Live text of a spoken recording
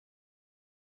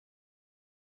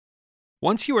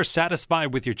Once you are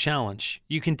satisfied with your challenge,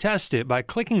 you can test it by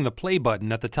clicking the play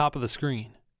button at the top of the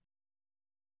screen.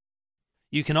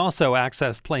 You can also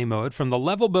access play mode from the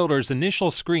Level Builder's initial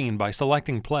screen by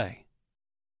selecting play.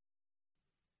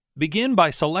 Begin by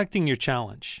selecting your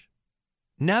challenge.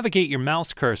 Navigate your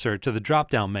mouse cursor to the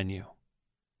drop-down menu.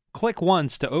 Click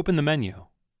once to open the menu.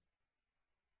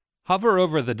 Hover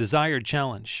over the desired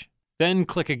challenge, then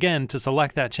click again to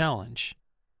select that challenge.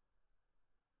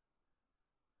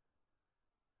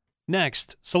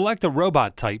 Next, select a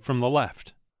robot type from the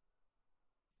left.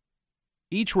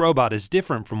 Each robot is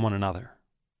different from one another.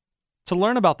 To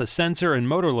learn about the sensor and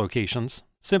motor locations,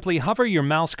 simply hover your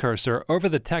mouse cursor over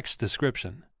the text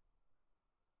description.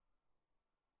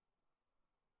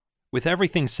 With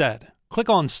everything set, click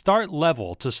on Start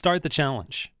Level to start the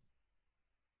challenge.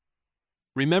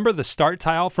 Remember the Start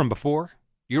tile from before?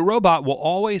 Your robot will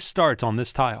always start on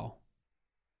this tile.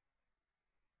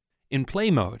 In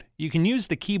play mode, you can use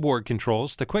the keyboard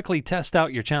controls to quickly test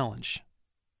out your challenge.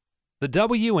 The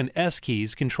W and S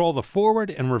keys control the forward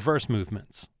and reverse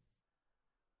movements.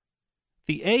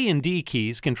 The A and D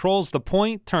keys controls the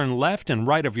point, turn left and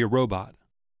right of your robot.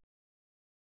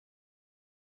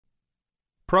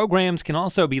 Programs can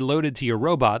also be loaded to your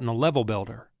robot in the Level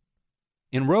Builder.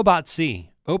 In ROBOTC,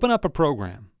 open up a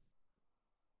program.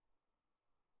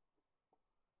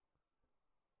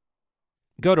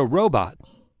 Go to Robot,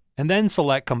 and then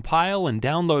select Compile and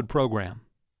Download Program.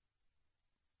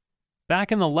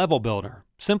 Back in the Level Builder,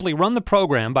 simply run the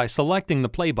program by selecting the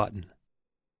play button.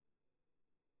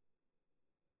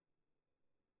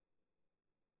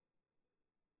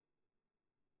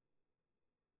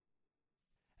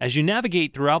 As you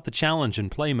navigate throughout the challenge in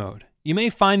play mode, you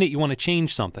may find that you want to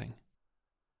change something.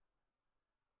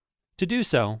 To do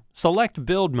so, select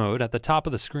Build Mode at the top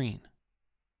of the screen.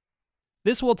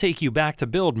 This will take you back to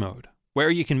Build Mode,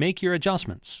 where you can make your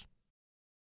adjustments.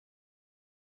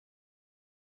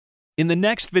 In the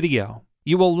next video,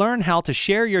 you will learn how to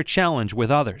share your challenge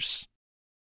with others.